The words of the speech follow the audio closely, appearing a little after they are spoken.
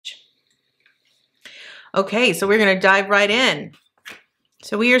Okay, so we're going to dive right in.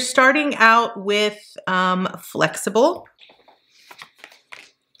 So we are starting out with flexible.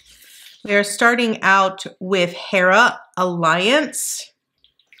 We are starting out with Hera Alliance.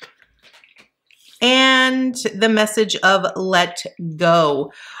 And the message of let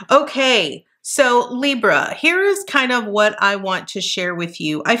go. Okay, so Libra, here is kind of what I want to share with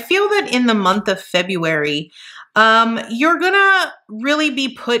you. I feel that in the month of February, you're gonna really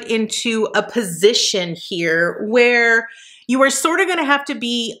be put into a position here where you are sort of gonna have to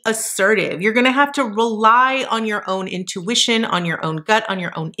be assertive. You're gonna have to rely on your own intuition, on your own gut, on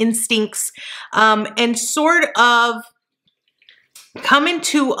your own instincts, and sort of come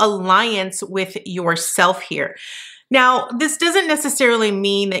into alliance with yourself here. Now, this doesn't necessarily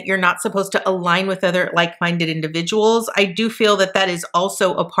mean that you're not supposed to align with other like-minded individuals. I do feel that that is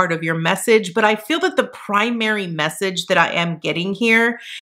also a part of your message, but I feel that the primary message that I am getting here